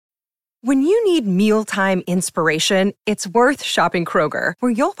When you need mealtime inspiration, it's worth shopping Kroger,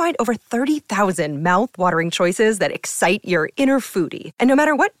 where you'll find over 30,000 mouth-watering choices that excite your inner foodie. And no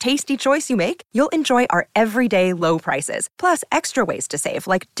matter what tasty choice you make, you'll enjoy our everyday low prices, plus extra ways to save,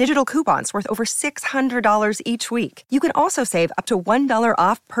 like digital coupons worth over $600 each week. You can also save up to $1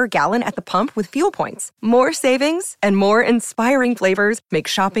 off per gallon at the pump with fuel points. More savings and more inspiring flavors make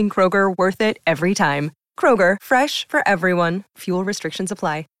shopping Kroger worth it every time. Kroger, fresh for everyone. Fuel restrictions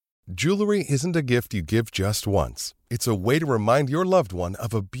apply. Jewelry isn't a gift you give just once. It's a way to remind your loved one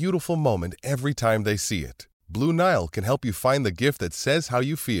of a beautiful moment every time they see it. Blue Nile can help you find the gift that says how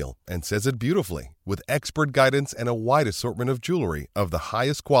you feel and says it beautifully, with expert guidance and a wide assortment of jewelry of the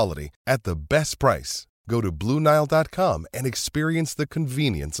highest quality at the best price. Go to BlueNile.com and experience the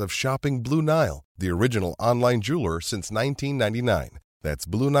convenience of shopping Blue Nile, the original online jeweler since 1999. That's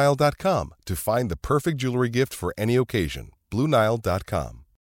BlueNile.com to find the perfect jewelry gift for any occasion. BlueNile.com.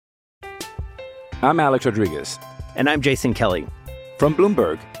 I'm Alex Rodriguez. And I'm Jason Kelly. From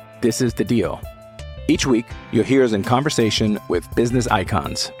Bloomberg, this is The Deal. Each week, you'll hear us in conversation with business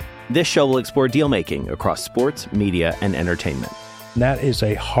icons. This show will explore deal-making across sports, media, and entertainment. That is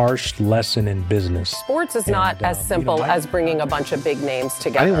a harsh lesson in business. Sports is not as simple as bringing a bunch of big names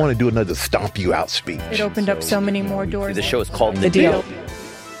together. I didn't want to do another stomp you out speech. It opened up so many more doors. The show is called The Deal.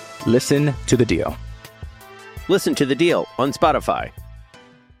 Listen to The Deal. Listen to The Deal on Spotify.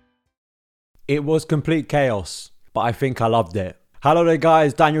 It was complete chaos, but I think I loved it. Hello there,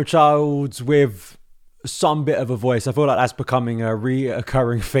 guys. Daniel Childs with some bit of a voice. I feel like that's becoming a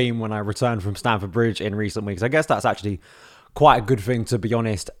reoccurring theme when I return from Stamford Bridge in recent weeks. I guess that's actually quite a good thing, to be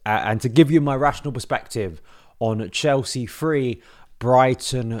honest. And to give you my rational perspective on Chelsea 3,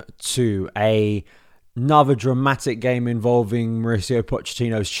 Brighton 2. Another dramatic game involving Mauricio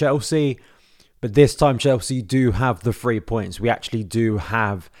Pochettino's Chelsea. But this time Chelsea do have the 3 points. We actually do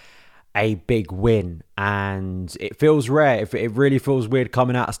have a big win, and it feels rare. It really feels weird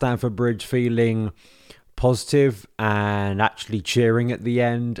coming out of Stamford Bridge feeling positive and actually cheering at the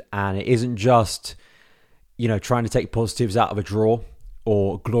end. And it isn't just, trying to take positives out of a draw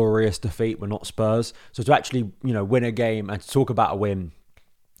or glorious defeat. We're not Spurs. So to actually, win a game and to talk about a win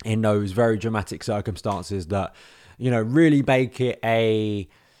in those very dramatic circumstances that, really make it a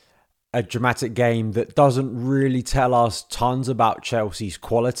dramatic game that doesn't really tell us tons about Chelsea's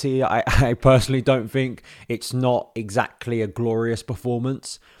quality. I personally don't think it's not exactly a glorious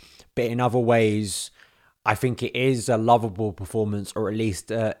performance, but in other ways, I think it is a lovable performance, or at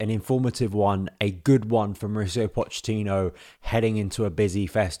least an informative one, a good one for Mauricio Pochettino heading into a busy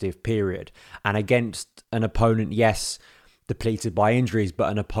festive period. And against an opponent, yes, depleted by injuries, but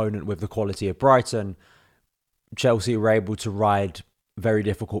an opponent with the quality of Brighton, Chelsea were able to ride very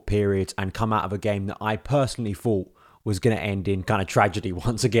difficult periods and come out of a game that I personally thought was going to end in kind of tragedy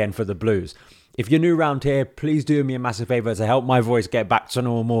once again for the Blues. If you're new around here, please do me a massive favour to help my voice get back to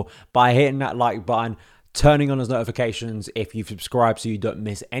normal by hitting that like button, turning on those notifications if you've subscribed so you don't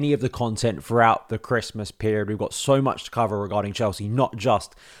miss any of the content throughout the Christmas period. We've got so much to cover regarding Chelsea, not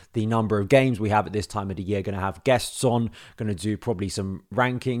just the number of games we have at this time of the year. Going to have guests on, going to do probably some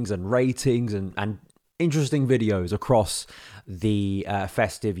rankings and ratings and interesting videos across the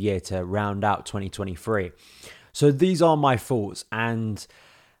festive year to round out 2023. So these are my thoughts, and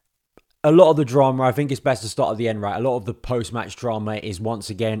a lot of the drama, I think it's best to start at the end, right? A lot of the post-match drama is once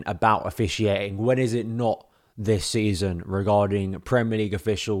again about officiating. When is it not this season regarding Premier League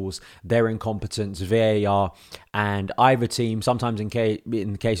officials, their incompetence, VAR, and either team, sometimes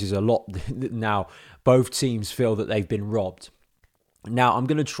in cases a lot now, both teams feel that they've been robbed. Now, I'm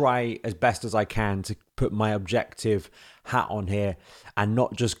going to try as best as I can to put my objective hat on here and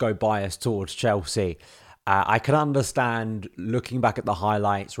not just go biased towards Chelsea. I can understand, looking back at the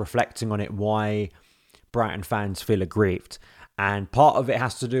highlights, reflecting on it, why Brighton fans feel aggrieved. And part of it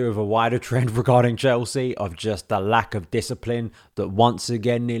has to do with a wider trend regarding Chelsea of just the lack of discipline that once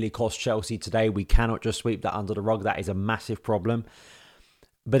again nearly cost Chelsea today. We cannot just sweep that under the rug. That is a massive problem.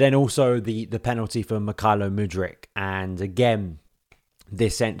 But then also the penalty for Mykhailo Mudryk. And again,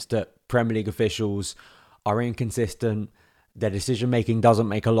 this sense that Premier League officials are inconsistent, their decision-making doesn't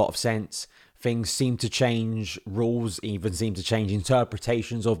make a lot of sense, things seem to change, rules even seem to change,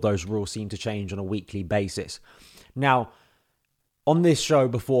 interpretations of those rules seem to change on a weekly basis. Now, on this show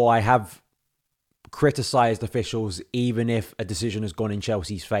before, I have criticised officials even if a decision has gone in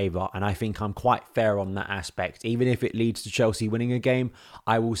Chelsea's favour, and I think I'm quite fair on that aspect. Even if it leads to Chelsea winning a game,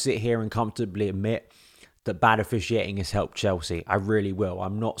 I will sit here and comfortably admit that bad officiating has helped Chelsea. I really will.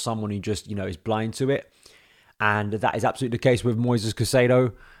 I'm not someone who just, is blind to it. And that is absolutely the case with Moises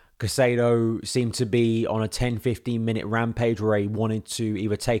Caicedo Caicedo seemed to be on a 10-15 minute rampage where he wanted to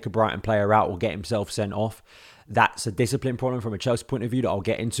either take a Brighton player out or get himself sent off. That's a discipline problem from a Chelsea point of view that I'll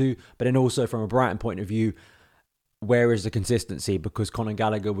get into. But then also from a Brighton point of view, where is the consistency? Because Conor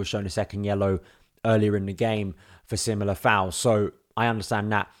Gallagher was shown a second yellow earlier in the game for similar fouls. So I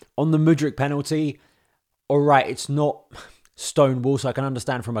understand that. On the Mudryk penalty, all right, it's not stonewall, so I can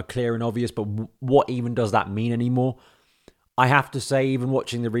understand from a clear and obvious, but what even does that mean anymore? I have to say, even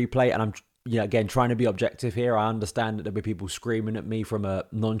watching the replay, and I'm again trying to be objective here, I understand that there'll be people screaming at me from a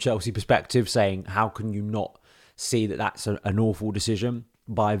non-Chelsea perspective saying, how can you not see that that's an awful decision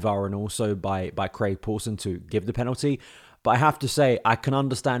by VAR and also by Craig Pawson to give the penalty? But I have to say, I can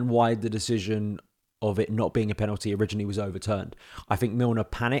understand why the decision of it not being a penalty originally was overturned. I think Milner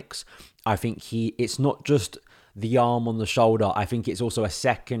panics. I think it's not just the arm on the shoulder. I think it's also a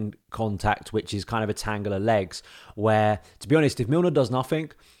second contact, which is kind of a tangle of legs, where, to be honest, if Milner does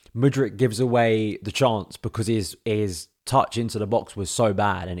nothing, Mudryk gives away the chance because his touch into the box was so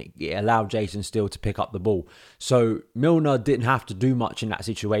bad and it allowed Jason Steele to pick up the ball. So Milner didn't have to do much in that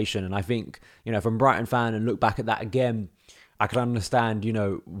situation. And I think, from Brighton fan and look back at that again, I can understand,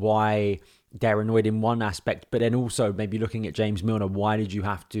 why they're annoyed in one aspect, but then also maybe looking at James Milner, why did you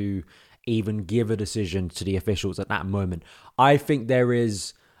have to even give a decision to the officials at that moment? I think there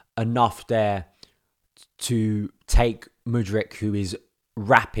is enough there to take Mudryk, who is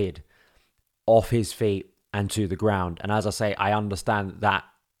rapid, off his feet and to the ground. And as I say, I understand that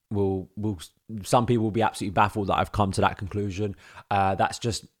will some people will be absolutely baffled that I've come to that conclusion. That's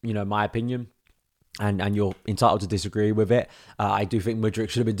just, my opinion. And you're entitled to disagree with it. I do think Mudryk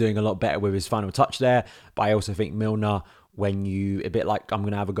should have been doing a lot better with his final touch there. But I also think Milner, when you, a bit like I'm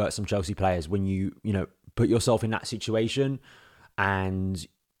going to have a go at some Chelsea players, when you put yourself in that situation and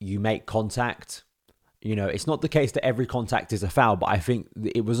you make contact, it's not the case that every contact is a foul, but I think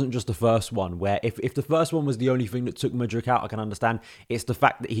it wasn't just the first one where if the first one was the only thing that took Mudryk out, I can understand. It's the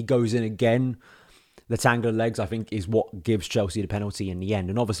fact that he goes in again. The tangle of legs, I think, is what gives Chelsea the penalty in the end.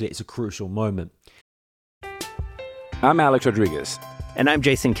 And obviously, it's a crucial moment. I'm Alex Rodriguez. And I'm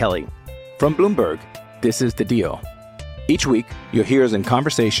Jason Kelly. From Bloomberg, this is The Deal. Each week, you'll hear us in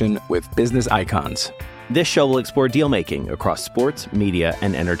conversation with business icons. This show will explore deal-making across sports, media,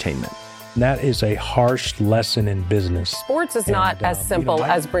 and entertainment. That is a harsh lesson in business. Sports is not as simple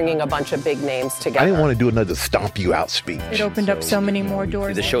as bringing a bunch of big names together. I didn't want to do another stomp you out speech. It opened up so many more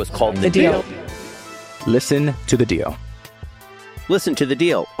doors. The show is called The Deal. Listen to The Deal. Listen to The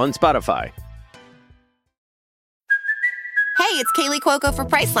Deal on Spotify. Hey, it's Kaylee Cuoco for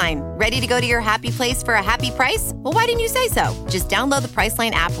Priceline. Ready to go to your happy place for a happy price? Well, why didn't you say so? Just download the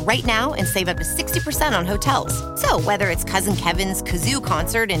Priceline app right now and save up to 60% on hotels. So whether it's Cousin Kevin's Kazoo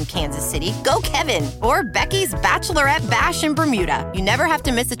Concert in Kansas City, go Kevin, or Becky's Bachelorette Bash in Bermuda, you never have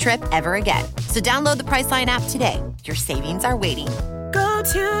to miss a trip ever again. So download the Priceline app today. Your savings are waiting. Go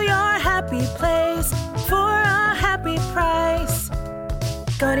to your happy place for a happy price.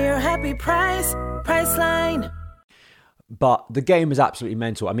 Go to your happy price, Priceline. But the game is absolutely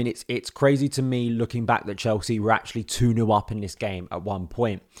mental. I mean, it's crazy to me looking back that Chelsea were actually 2-0 up in this game at one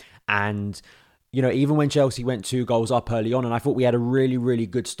point. And, even when Chelsea went 2 goals up early on, and I thought we had a really, really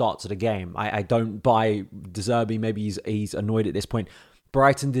good start to the game. I don't buy De Zerbi. Maybe he's annoyed at this point.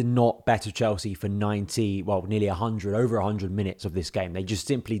 Brighton did not better Chelsea for nearly 100, over 100 minutes of this game. They just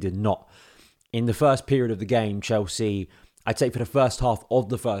simply did not. In the first period of the game, Chelsea, I'd say for the first half of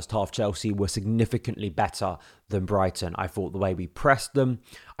the first half, Chelsea were significantly better than Brighton. I thought the way we pressed them,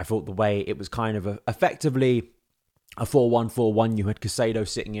 I thought the way it was kind of effectively a 4-1-4-1. You had Caicedo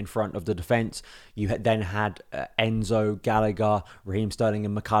sitting in front of the defence. You then had Enzo, Gallagher, Raheem Sterling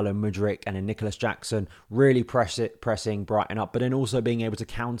and McCallum, Mudryk, and then Nicholas Jackson really pressing Brighton up, but then also being able to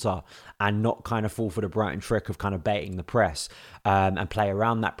counter and not kind of fall for the Brighton trick of kind of baiting the press and play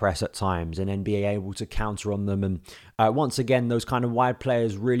around that press at times and then be able to counter on them. And once again, those kind of wide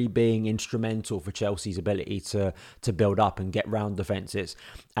players really being instrumental for Chelsea's ability to build up and get round defences.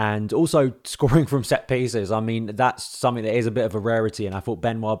 And also scoring from set pieces. I mean, that's something that is a bit of a rarity. And I thought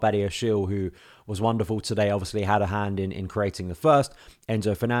Benoit Badiashile, who was wonderful today, obviously had a hand in creating the first.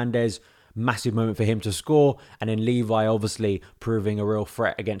 Enzo Fernandez, massive moment for him to score. And then Levi obviously proving a real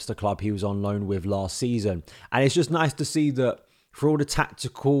threat against the club he was on loan with last season. And it's just nice to see that for all the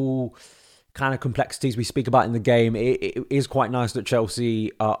tactical kind of complexities we speak about in the game, it is quite nice that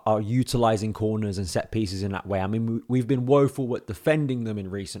Chelsea are utilising corners and set pieces in that way. I mean, we've been woeful at defending them in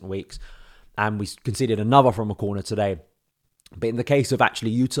recent weeks, and we conceded another from a corner today. But in the case of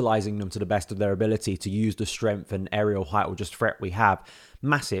actually utilising them to the best of their ability to use the strength and aerial height or just threat we have,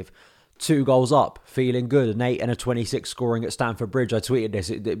 massive. 2 goals up, feeling good, an 8 and a 26 scoring at Stamford Bridge. I tweeted this.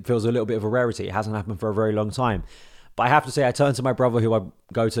 It feels a little bit of a rarity. It hasn't happened for a very long time. But I have to say, I turned to my brother who I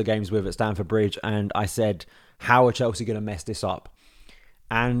go to games with at Stamford Bridge, and I said, how are Chelsea going to mess this up?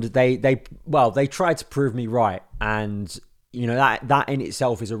 And they tried to prove me right. And, you know, that in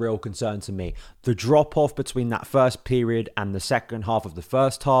itself is a real concern to me. The drop-off between that first period and the second half of the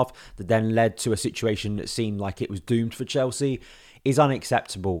first half that then led to a situation that seemed like it was doomed for Chelsea is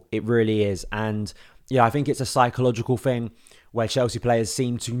unacceptable. It really is. And, yeah, I think it's a psychological thing where Chelsea players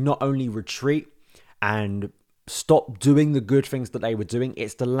seem to not only retreat and stop doing the good things that they were doing,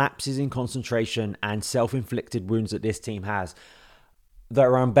 it's the lapses in concentration and self-inflicted wounds that this team has that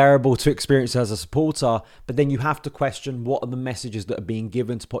are unbearable to experience as a supporter. But then you have to question, what are the messages that are being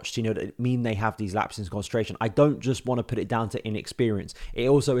given to Pochettino that mean they have these lapses in concentration? I don't just want to put it down to inexperience. It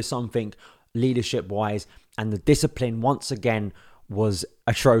also is something leadership-wise, and the discipline, once again, was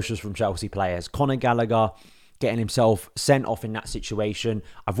atrocious from Chelsea players. Conor Gallagher getting himself sent off in that situation.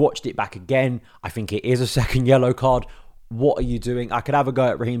 I've watched it back again. I think it is a second yellow card. What are you doing? I could have a go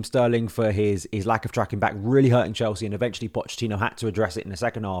at Raheem Sterling for his lack of tracking back, really hurting Chelsea, and eventually Pochettino had to address it in the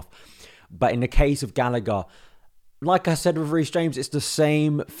second half. But in the case of Gallagher, like I said with Reece James, it's the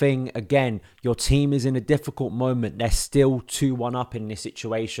same thing again. Your team is in a difficult moment. They're still 2-1 up in this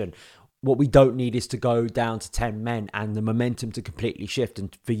situation. What we don't need is to go down to 10 men and the momentum to completely shift,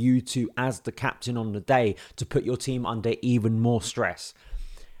 and for you to, as the captain on the day, to put your team under even more stress.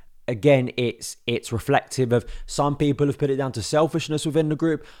 Again, it's reflective of, some people have put it down to selfishness within the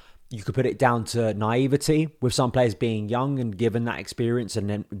group. You could put it down to naivety, with some players being young and given that experience and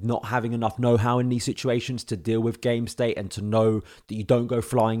then not having enough know-how in these situations to deal with game state and to know that you don't go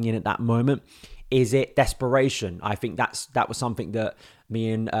flying in at that moment. Is it desperation? I think that was something that me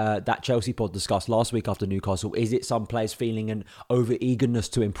and that Chelsea pod discussed last week after Newcastle. Is it some players feeling an over-eagerness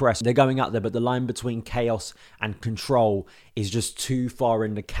to impress? They're going out there, but the line between chaos and control is just too far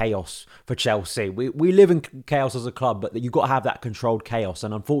in the chaos for Chelsea. We live in chaos as a club, but you've got to have that controlled chaos.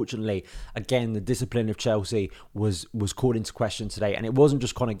 And unfortunately, again, the discipline of Chelsea was called into question today. And it wasn't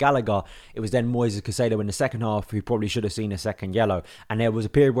just Conor Gallagher. It was then Moises Caicedo in the second half, who probably should have seen a second yellow. And there was a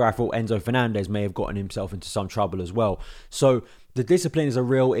period where I thought Enzo Fernandez may have gotten himself into some trouble as well. So the discipline is a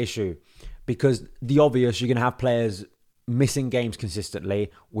real issue, because the obvious, you're going to have players missing games consistently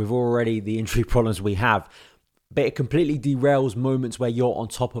with already the injury problems we have. But it completely derails moments where you're on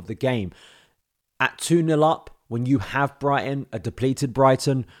top of the game. At 2-0 up, when you have Brighton, a depleted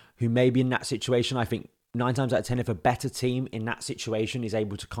Brighton, who may be in that situation, I think 9 times out of 10, if a better team in that situation is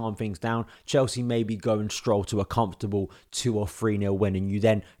able to calm things down, Chelsea maybe go and stroll to a comfortable 2 or 3-0 win, and you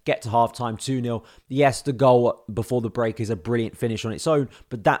then get to half-time 2-0. Yes, the goal before the break is a brilliant finish on its own,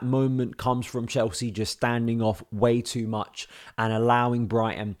 but that moment comes from Chelsea just standing off way too much and allowing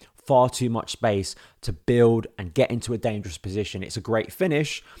Brighton far too much space to build and get into a dangerous position. It's a great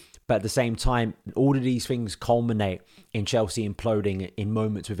finish, but at the same time, all of these things culminate in Chelsea imploding in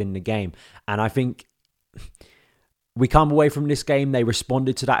moments within the game. And I think we come away from this game, they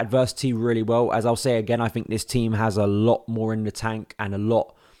responded to that adversity really well. As I'll say again, I think this team has a lot more in the tank and it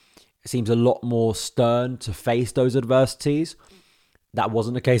seems a lot more stern to face those adversities. That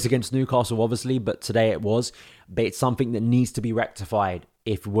wasn't the case against Newcastle, obviously, but today it was. But it's something that needs to be rectified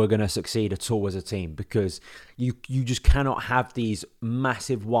if we're going to succeed at all as a team, because you just cannot have these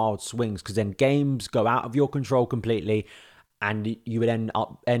massive wild swings, because then games go out of your control completely, and you would end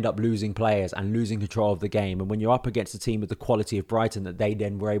up losing players and losing control of the game. And when you're up against a team with the quality of Brighton that they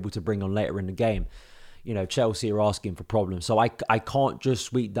then were able to bring on later in the game, you know, Chelsea are asking for problems. So I can't just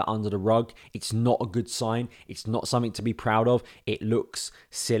sweep that under the rug. It's not a good sign. It's not something to be proud of. It looks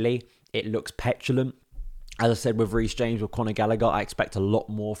silly. It looks petulant. As I said with Reece James, with Conor Gallagher, I expect a lot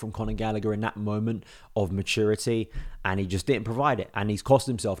more from Conor Gallagher in that moment of maturity, and he just didn't provide it. And he's cost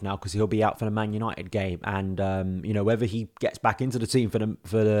himself now, because he'll be out for the Man United game. And, you know, whether he gets back into the team for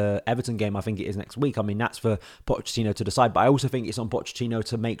the Everton game, I think it is next week. I mean, that's for Pochettino to decide. But I also think it's on Pochettino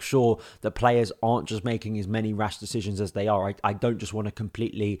to make sure that players aren't just making as many rash decisions as they are. I don't just want to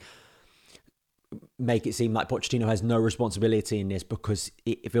completely make it seem like Pochettino has no responsibility in this, because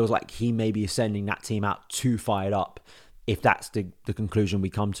it feels like he maybe is sending that team out too fired up, if that's the conclusion we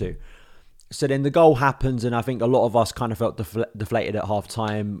come to. So then the goal happens, and I think a lot of us kind of felt deflated at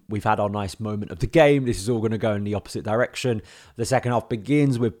half-time. We've had our nice moment of the game. This is all going to go in the opposite direction. The second half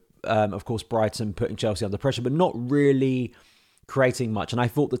begins with, of course, Brighton putting Chelsea under pressure, but not really creating much. And I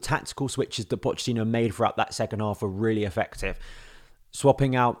thought the tactical switches that Pochettino made throughout that second half were really effective.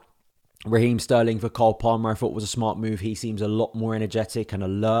 Swapping out Raheem Sterling for Cole Palmer, I thought was a smart move. He seems a lot more energetic and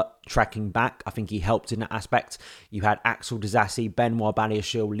alert tracking back. I think he helped in that aspect. You had Axel Disasi, Benoit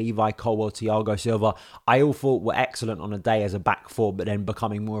Badiashile, Levi Colwell, Thiago Silva. I all thought were excellent on a day as a back four, but then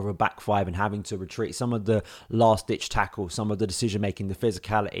becoming more of a back five and having to retreat. Some of the last-ditch tackles, some of the decision-making, the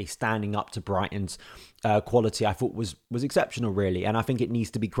physicality, standing up to Brighton's quality, I thought was exceptional, really. And I think it needs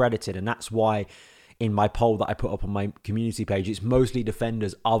to be credited. And that's why in my poll that I put up on my community page, it's mostly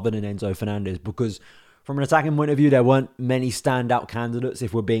defenders other than Enzo Fernandez, because from an attacking point of view, there weren't many standout candidates,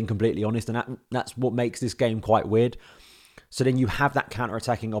 if we're being completely honest, and that's what makes this game quite weird. So then you have that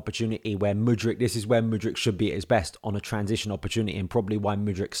counter-attacking opportunity where this is where Mudryk should be at his best on a transition opportunity, and probably why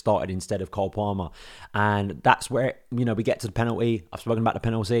Mudryk started instead of Cole Palmer. And that's where, we get to the penalty. I've spoken about the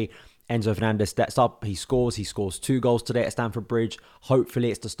penalty. Enzo Fernandez steps up, he scores 2 goals today at Stamford Bridge. Hopefully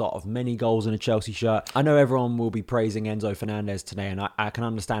it's the start of many goals in a Chelsea shirt. I know everyone will be praising Enzo Fernandez today, and I can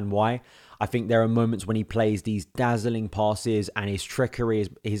understand why. I think there are moments when he plays these dazzling passes, and his trickery,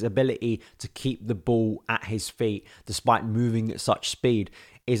 his ability to keep the ball at his feet despite moving at such speed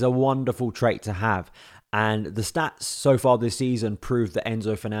is a wonderful trait to have. And the stats so far this season prove that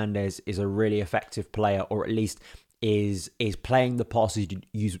Enzo Fernandez is a really effective player, or at least is playing the passes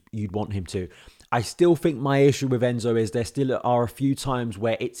you'd want him to. I still think my issue with Enzo is there still are a few times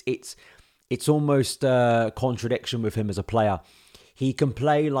where it's almost a contradiction with him as a player. He can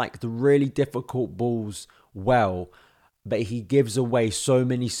play like the really difficult balls well, but he gives away so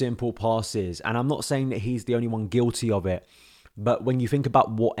many simple passes. And I'm not saying that he's the only one guilty of it, but when you think about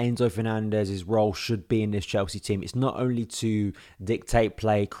what Enzo Fernandez's role should be in this Chelsea team, it's not only to dictate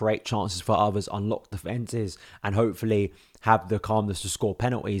play, create chances for others, unlock defences, and hopefully have the calmness to score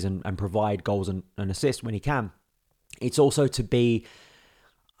penalties and provide goals and assists when he can. It's also to be,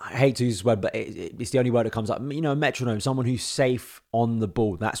 I hate to use this word, but it's the only word that comes up, a metronome, someone who's safe on the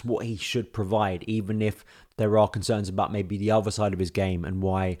ball. That's what he should provide, even if there are concerns about maybe the other side of his game and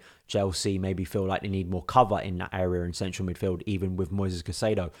why Chelsea maybe feel like they need more cover in that area in central midfield, even with Moises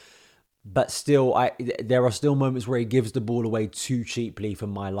Caicedo. But still, there are still moments where he gives the ball away too cheaply for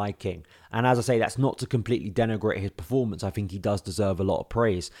my liking. And as I say, that's not to completely denigrate his performance. I think he does deserve a lot of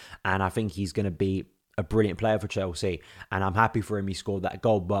praise. And I think he's going to be a brilliant player for Chelsea. And I'm happy for him he scored that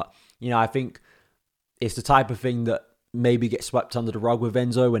goal. But, I think it's the type of thing that maybe gets swept under the rug with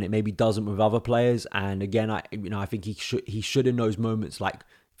Enzo when it maybe doesn't with other players. And again, I think he should in those moments, like,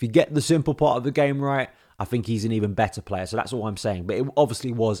 if you get the simple part of the game right, I think he's an even better player. So that's all I'm saying. But it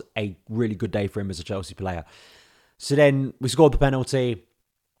obviously was a really good day for him as a Chelsea player. So then we scored the penalty.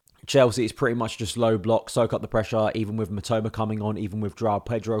 Chelsea is pretty much just low block, soak up the pressure, even with Matoma coming on, even with João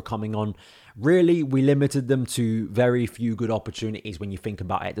Pedro coming on. Really, we limited them to very few good opportunities when you think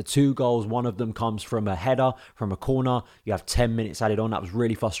about it. The 2 goals, one of them comes from a header, from a corner. You have 10 minutes added on. That was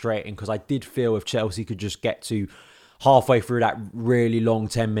really frustrating because I did feel if Chelsea could just get to halfway through that really long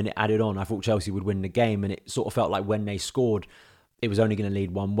 10-minute added on, I thought Chelsea would win the game. And it sort of felt like when they scored, it was only going to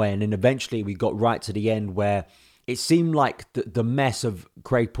lead one way. And then eventually we got right to the end where it seemed like the mess of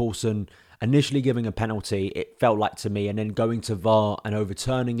Craig Paulson initially giving a penalty, it felt like to me, and then going to VAR and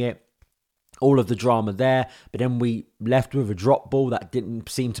overturning it. All of the drama there. But then we left with a drop ball that didn't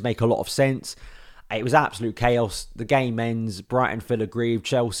seem to make a lot of sense. It was absolute chaos. The game ends. Brighton feel aggrieved.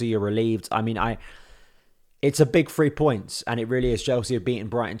 Chelsea are relieved. It's a big 3 points, and it really is. Chelsea have beaten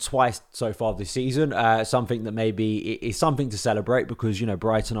Brighton twice so far this season. Something that maybe is something to celebrate because,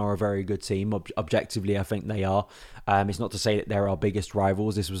 Brighton are a very good team. Objectively, I think they are. It's not to say that they're our biggest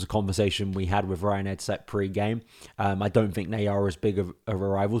rivals. This was a conversation we had with Ryan Edsett pre-game. I don't think they are as big of a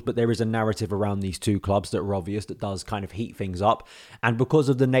rivals, but there is a narrative around these two clubs that are obvious that does kind of heat things up. And because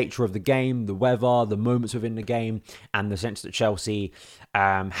of the nature of the game, the weather, the moments within the game, and the sense that Chelsea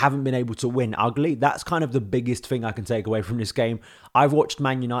haven't been able to win ugly, that's kind of the biggest thing I can take away from this game. I've watched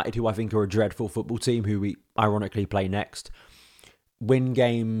Man United, who I think are a dreadful football team, who we ironically play next, win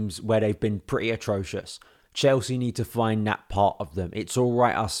games where they've been pretty atrocious. Chelsea need to find that part of them. It's all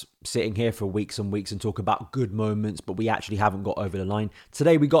right us sitting here for weeks and weeks and talk about good moments, but we actually haven't got over the line.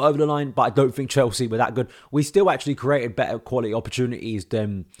 Today we got over the line, but I don't think Chelsea were that good. We still actually created better quality opportunities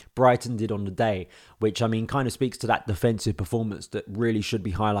than Brighton did on the day, which kind of speaks to that defensive performance that really should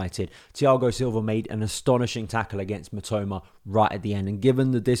be highlighted. Thiago Silva made an astonishing tackle against Matoma right at the end, and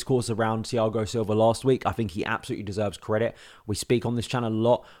given the discourse around Thiago Silva last week, I think he absolutely deserves credit. We speak on this channel a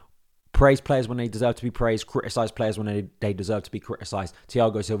lot. Praise players when they deserve to be praised, criticise players when they deserve to be criticised.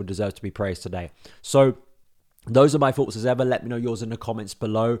 Thiago Silva deserves to be praised today. So those are my thoughts as ever. Let me know yours in the comments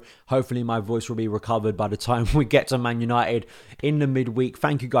below. Hopefully my voice will be recovered by the time we get to Man United in the midweek.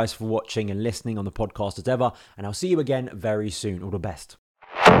 Thank you guys for watching and listening on the podcast as ever, and I'll see you again very soon. All the best.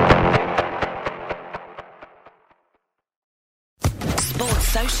 Sports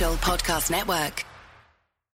Social Podcast Network.